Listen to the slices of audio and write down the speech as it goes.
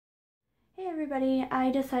everybody,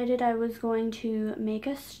 I decided I was going to make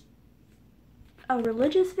a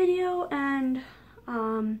religious video and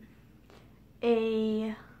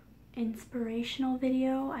a inspirational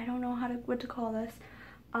video. I don't know what to call this.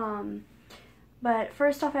 But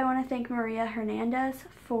first off, I want to thank Maria Hernandez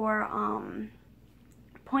for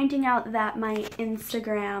pointing out that my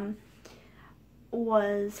Instagram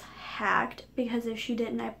was hacked, because if she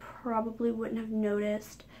didn't, I probably wouldn't have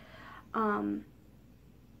noticed.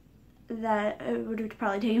 That it would have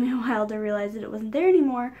probably taken me a while to realize that it wasn't there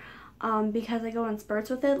anymore, because I go in spurts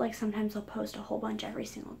with it. Like sometimes I'll post a whole bunch every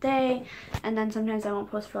single day, and then sometimes I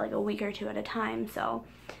won't post for like a week or two at a time. So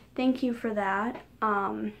thank you for that.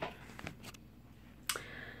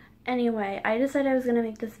 Anyway, I decided I was going to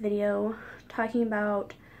make this video talking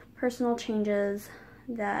about personal changes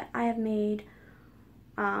that I have made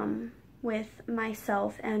with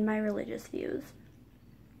myself and my religious views.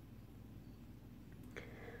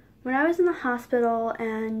 When I was in the hospital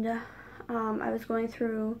and I was going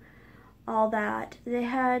through all that, they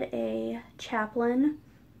had a chaplain.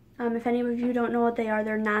 If any of you don't know what they are,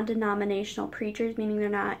 they're non-denominational preachers, meaning they're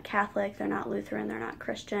not Catholic, they're not Lutheran, they're not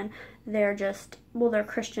Christian. They're just, well, they're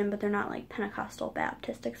Christian, but they're not like Pentecostal,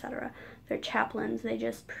 Baptist, etc. They're chaplains. They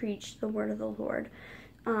just preach the word of the Lord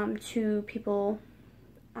to people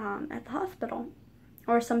at the hospital.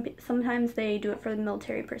 Or sometimes they do it for the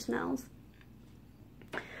military personnel.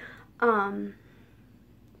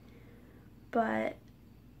 But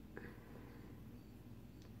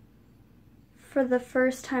for the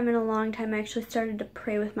first time in a long time, I actually started to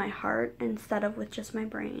pray with my heart instead of with just my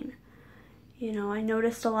brain. You know, I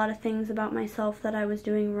noticed a lot of things about myself that I was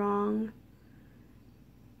doing wrong.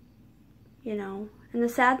 You know, and the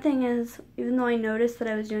sad thing is, even though I noticed that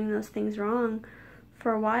I was doing those things wrong,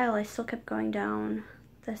 for a while I still kept going down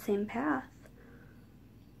the same path.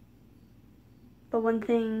 But one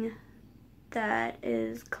thing that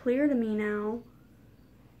is clear to me now,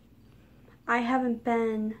 I haven't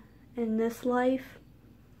been, in this life,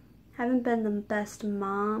 haven't been the best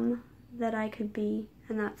mom that I could be,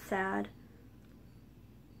 and that's sad.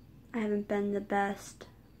 I haven't been the best,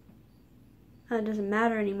 it doesn't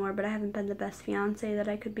matter anymore, but I haven't been the best fiance that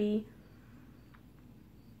I could be.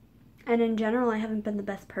 And in general, I haven't been the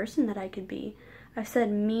best person that I could be. I've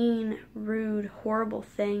said mean, rude, horrible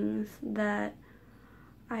things that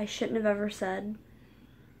I shouldn't have ever said.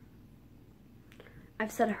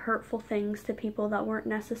 I've said hurtful things to people that weren't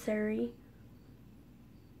necessary.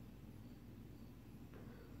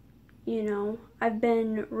 You know, I've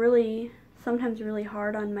been sometimes really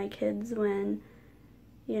hard on my kids when,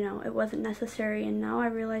 you know, it wasn't necessary, and now I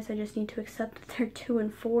realize I just need to accept that they're 2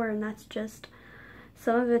 and 4, and that's just,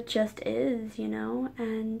 some of it just is, you know,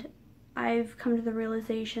 and I've come to the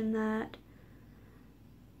realization that,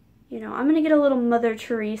 you know, I'm going to get a little Mother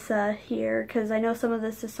Teresa here, because I know some of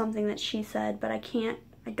this is something that she said, but I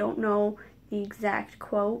don't know the exact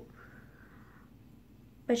quote.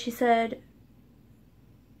 But she said,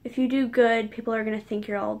 if you do good, people are going to think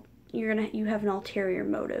you have an ulterior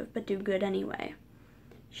motive, but do good anyway.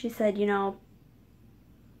 She said, you know,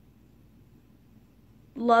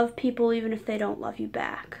 love people even if they don't love you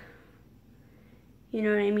back. You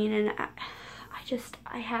know what I mean? And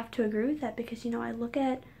I have to agree with that, because, you know, I look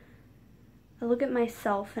at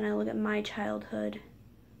myself and I look at my childhood,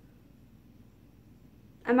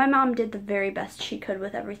 and my mom did the very best she could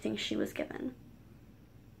with everything she was given.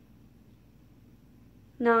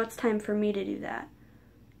 Now it's time for me to do that.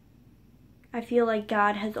 I feel like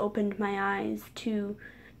God has opened my eyes to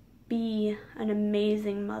be an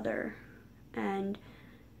amazing mother and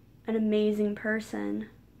an amazing person,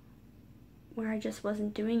 where I just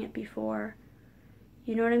wasn't doing it before.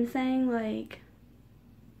 You know what I'm saying? Like,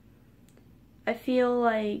 I feel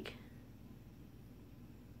like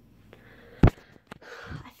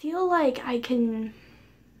I can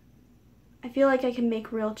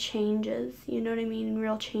make real changes, you know what I mean?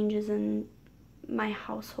 Real changes in my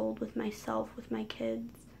household, with myself, with my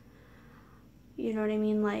kids. You know what I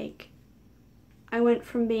mean? Like, I went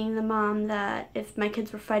from being the mom that if my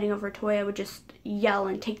kids were fighting over a toy, I would just yell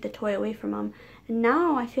and take the toy away from them. And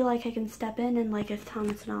now I feel like I can step in, and like if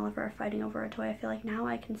Thomas and Oliver are fighting over a toy, I feel like now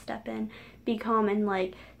I can step in, be calm, and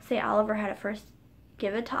like, say Oliver had it first,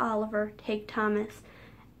 give it to Oliver, take Thomas,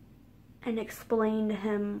 and explain to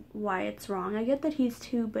him why it's wrong. I get that he's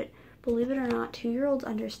 2, but believe it or not, 2-year-olds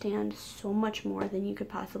understand so much more than you could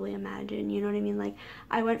possibly imagine. You know what I mean? Like,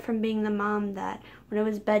 I went from being the mom that when it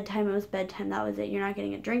was bedtime, that was it. You're not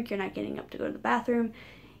getting a drink, you're not getting up to go to the bathroom.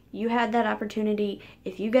 You had that opportunity.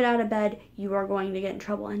 If you get out of bed, you are going to get in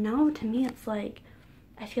trouble. And now, to me, it's like,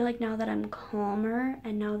 I feel like now that I'm calmer,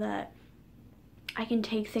 and now that I can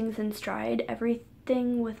take things in stride.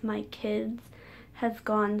 Everything with my kids has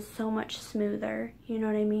gone so much smoother, you know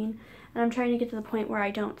what I mean? And I'm trying to get to the point where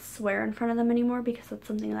I don't swear in front of them anymore, because that's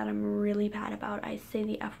something that I'm really bad about. I say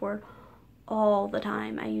the F word all the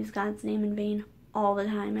time. I use God's name in vain all the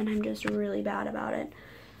time, and I'm just really bad about it.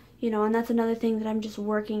 You know, and that's another thing that I'm just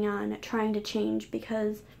working on, trying to change,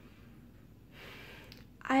 because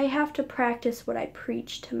I have to practice what I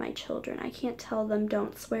preach to my children. I can't tell them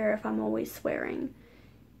don't swear if I'm always swearing.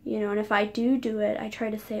 You know, and if I do it, I try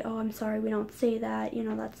to say, oh, I'm sorry, we don't say that. You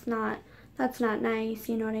know, that's not nice,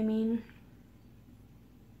 you know what I mean?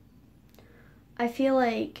 I feel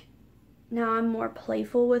like now I'm more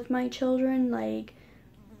playful with my children. Like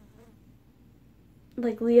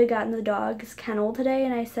Leah got in the dog's kennel today,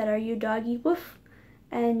 and I said, are you doggy? Woof.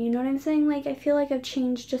 And you know what I'm saying? Like, I feel like I've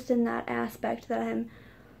changed just in that aspect, that I'm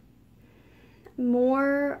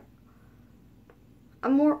more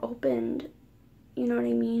open, you know what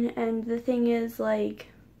I mean? And the thing is, like,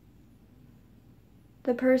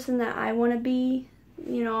 the person that I want to be,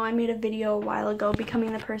 you know, I made a video a while ago,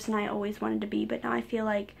 becoming the person I always wanted to be, but now I feel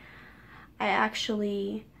like I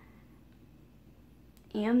actually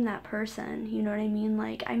am that person, you know what I mean?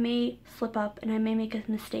 Like, I may slip up and I may make a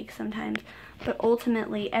mistake sometimes, but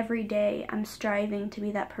ultimately every day I'm striving to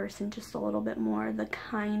be that person just a little bit more, the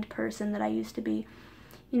kind person that I used to be.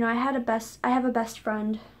 You know, I have a best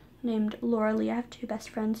friend named Laura Lee. I have two best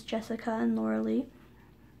friends, Jessica and Laura Lee.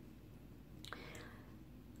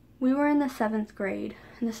 We were in the 7th grade,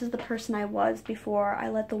 and this is the person I was before I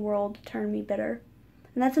let the world turn me bitter.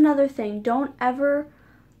 And that's another thing. Don't ever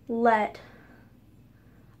let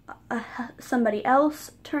somebody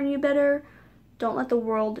else turn you bitter. Don't let the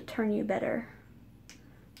world turn you bitter.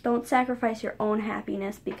 Don't sacrifice your own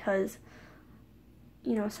happiness because,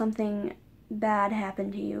 you know, something bad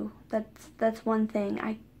happened to you. That's one thing.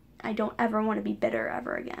 I don't ever want to be bitter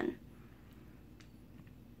ever again.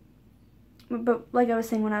 But like I was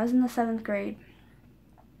saying, when I was in the 7th grade,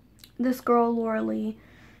 this girl, Laura Lee,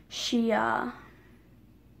 she was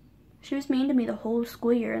mean to me the whole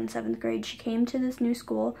school year in 7th grade. She came to this new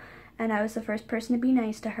school, and I was the first person to be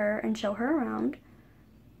nice to her and show her around.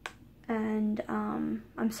 And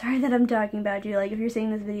I'm sorry that I'm talking about you. Like, if you're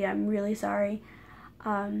seeing this video, I'm really sorry.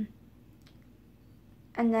 And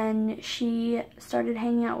then she started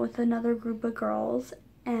hanging out with another group of girls,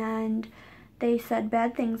 and they said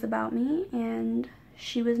bad things about me, and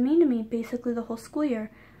she was mean to me basically the whole school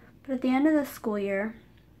year. But at the end of the school year,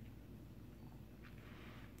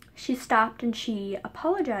 she stopped and she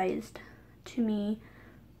apologized to me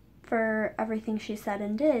for everything she said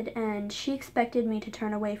and did, and she expected me to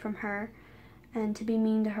turn away from her and to be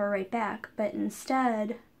mean to her right back, but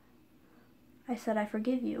instead I said, I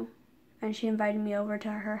forgive you. And she invited me over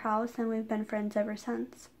to her house, and we've been friends ever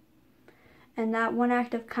since. And that one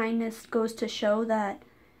act of kindness goes to show that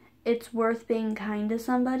it's worth being kind to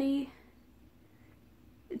somebody,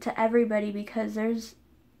 to everybody, because there's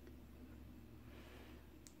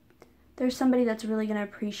somebody that's really going to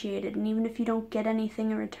appreciate it. And even if you don't get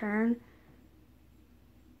anything in return,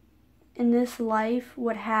 in this life,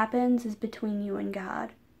 what happens is between you and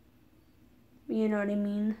God. You know what I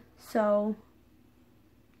mean? So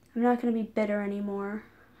I'm not going to be bitter anymore,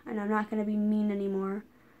 and I'm not going to be mean anymore.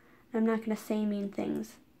 I'm not going to say mean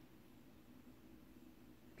things,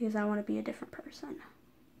 because I want to be a different person.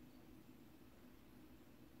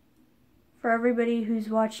 For everybody who's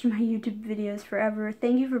watched my YouTube videos forever,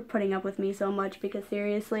 thank you for putting up with me so much, because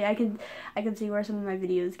seriously, I can see where some of my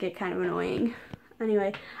videos get kind of annoying.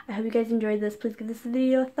 Anyway, I hope you guys enjoyed this. Please give this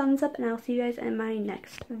video a thumbs up, and I'll see you guys in my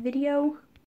next video.